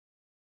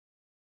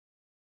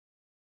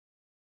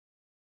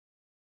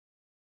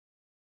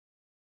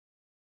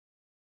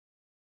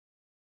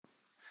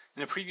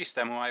In a previous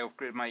demo I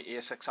upgraded my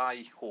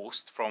ESXi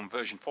host from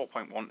version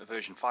 4.1 to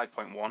version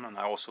 5.1, and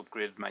I also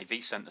upgraded my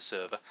vCenter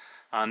server.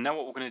 And now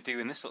what we're going to do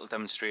in this little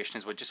demonstration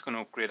is we're just going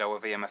to upgrade our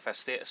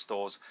VMFS data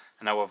stores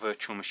and our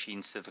virtual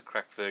machines to the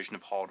correct version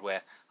of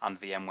hardware and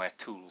VMware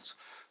tools.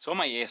 So on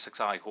my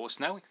ESXi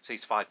host now, we can see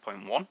it's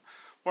 5.1.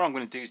 What I'm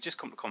going to do is just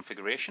come to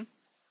configuration,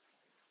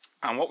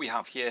 and what we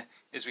have here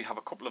is we have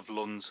a couple of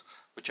LUNs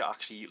which are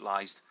actually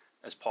utilised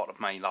as part of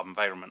my lab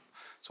environment.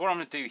 So what I'm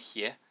going to do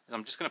here is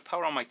I'm just going to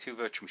power on my two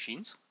virtual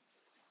machines.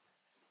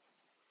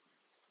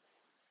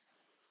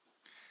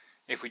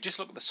 If we just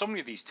look at the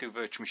summary of these two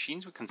virtual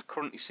machines, we can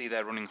currently see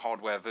they're running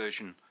hardware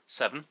version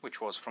 7,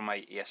 which was from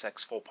my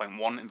ESX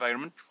 4.1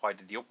 environment before I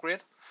did the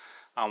upgrade.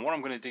 And what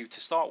I'm going to do to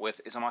start with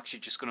is I'm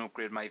actually just going to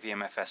upgrade my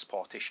VMFS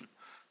partition.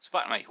 So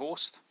back to my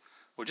host,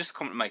 we'll just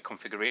come to my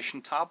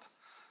configuration tab.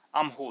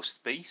 I'm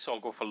host B, so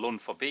I'll go for LUN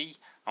for B,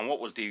 and what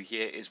we'll do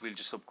here is we'll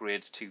just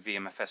upgrade to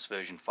VMFS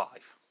version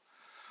 5.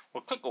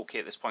 We'll click OK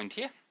at this point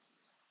here,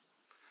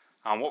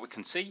 and what we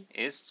can see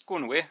is it's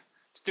going away,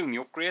 it's doing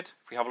the upgrade.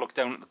 If we have a look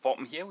down at the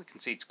bottom here, we can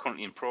see it's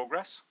currently in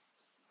progress.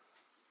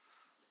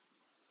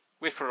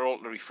 Wait for it all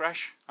to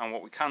refresh, and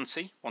what we can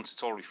see once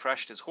it's all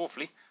refreshed is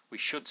hopefully we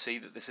should see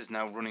that this is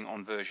now running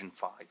on version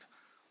 5.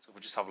 So if we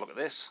just have a look at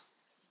this,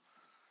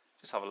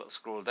 just have a little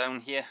scroll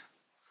down here,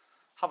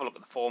 have a look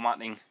at the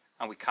formatting,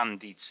 and we can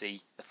indeed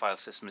see the file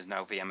system is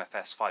now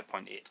VMFS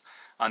 5.8.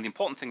 And the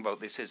important thing about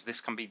this is this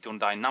can be done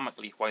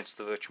dynamically whilst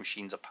the virtual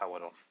machines are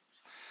powered on.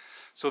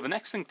 So the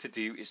next thing to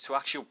do is to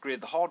actually upgrade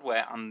the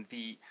hardware and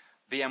the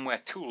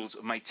VMware tools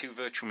of my two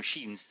virtual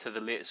machines to the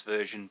latest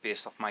version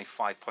based off my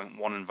 5.1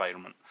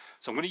 environment.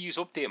 So I'm going to use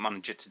Update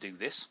Manager to do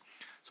this.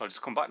 So I'll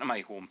just come back to my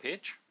home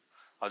page.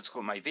 I'll just go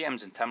to my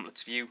VMs and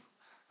templates view,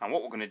 and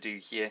what we're going to do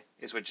here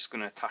is we're just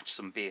going to attach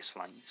some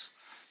baselines.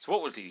 So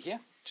what we'll do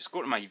here, just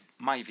go to my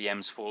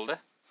VMs folder,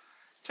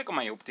 click on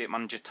my Update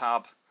Manager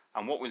tab,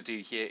 and what we'll do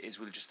here is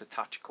we'll just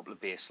attach a couple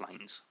of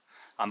baselines.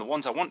 And the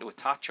ones I want to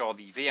attach are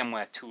the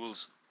VMware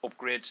tools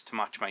upgrade to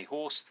match my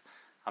host,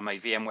 and my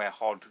VMware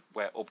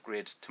hardware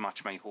upgrade to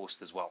match my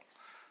host as well.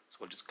 So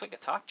we'll just click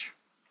attach.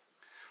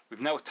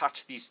 We've now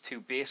attached these two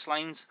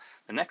baselines.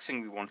 The next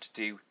thing we want to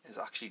do is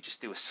actually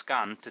just do a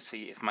scan to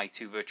see if my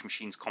two virtual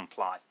machines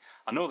comply.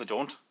 I know they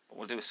don't, but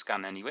we'll do a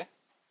scan anyway.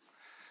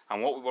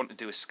 And what we want to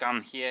do a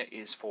scan here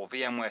is for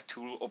VMware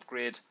tool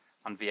upgrade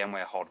and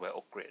VMware hardware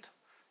upgrade.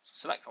 So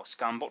select our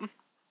scan button.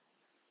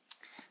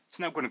 It's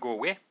now going to go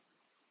away.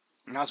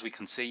 And as we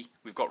can see,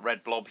 we've got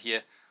red blob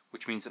here,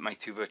 which means that my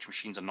two virtual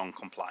machines are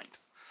non-compliant.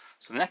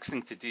 So the next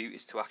thing to do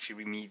is to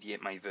actually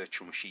remediate my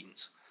virtual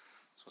machines.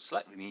 So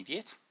select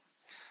remediate.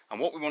 And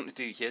what we want to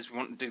do here is we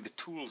want to do the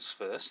tools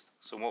first.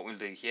 So what we'll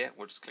do here,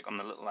 we'll just click on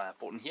the little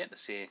button here to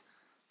say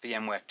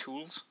VMware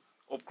tools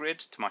upgrade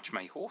to match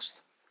my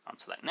host, and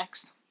select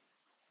next.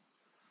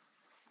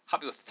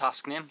 Happy with the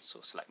task name,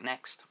 so select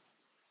next.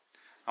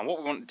 And what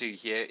we want to do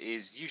here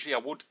is, usually I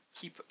would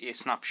keep a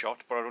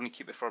snapshot, but I'd only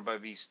keep it for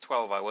about these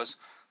 12 hours.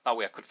 That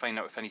way I could find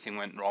out if anything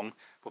went wrong.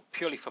 But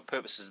purely for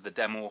purposes of the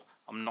demo,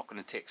 I'm not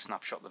going to take a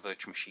snapshot of the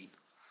virtual machine.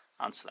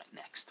 And select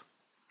next.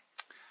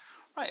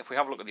 Right, if we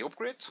have a look at the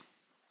upgrades,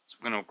 so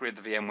we're going to upgrade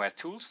the VMware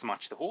tools to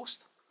match the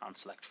host, and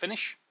select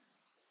finish.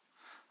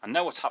 And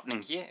now what's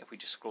happening here, if we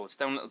just scroll this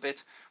down a little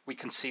bit, we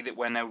can see that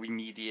we're now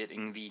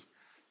remediating the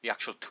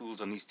actual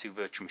tools on these two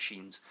virtual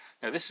machines.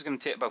 Now this is going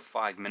to take about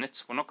 5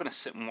 minutes. We're not going to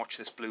sit and watch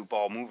this blue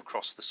bar move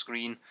across the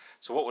screen.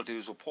 So what we'll do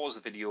is we'll pause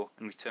the video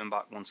and return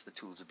back once the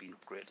tools have been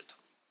upgraded.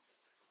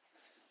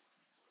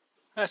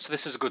 So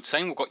this is a good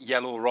sign. We've got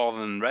yellow rather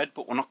than red,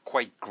 but we're not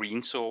quite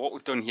green. So what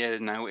we've done here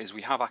now is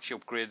we have actually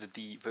upgraded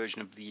the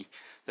version of the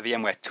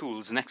VMware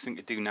tools. The next thing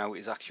to do now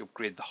is actually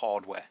upgrade the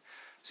hardware.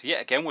 So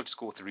yet again, we'll just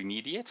go to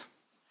remediate.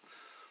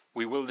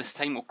 We will this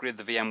time upgrade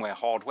the VMware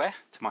hardware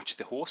to match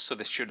the host, so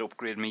this should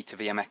upgrade me to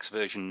VMX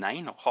version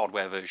 9 or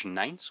hardware version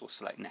 9, so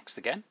select next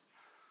again.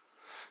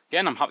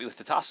 Again, I'm happy with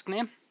the task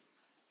name.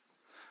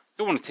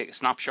 Don't want to take a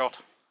snapshot,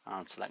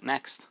 and select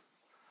next.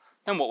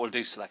 Then what we'll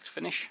do is select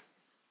finish,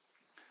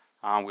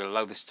 and we'll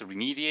allow this to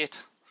remediate.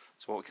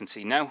 So what we can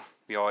see now,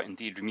 we are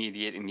indeed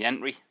remediating the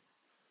entry.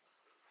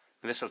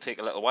 Now this will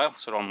take a little while,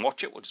 so don't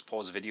watch it, we'll just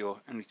pause the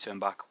video and return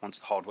back once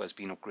the hardware has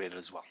been upgraded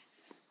as well.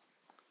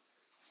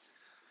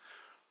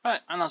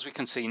 Right, and as we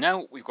can see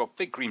now, we've got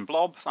big green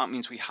blob. That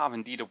means we have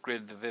indeed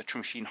upgraded the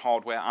virtual machine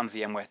hardware and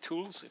VMware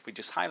tools. If we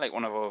just highlight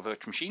one of our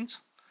virtual machines,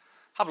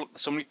 have a look at the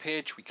summary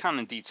page, we can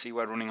indeed see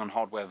we're running on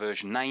hardware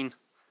version 9.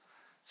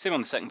 Same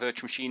on the second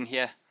virtual machine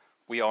here,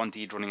 we are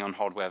indeed running on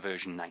hardware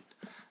version 9.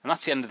 And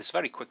that's the end of this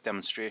very quick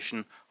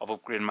demonstration of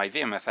upgrading my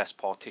VMFS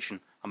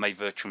partition and my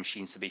virtual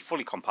machines to be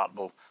fully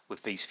compatible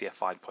with vSphere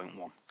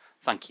 5.1.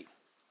 Thank you.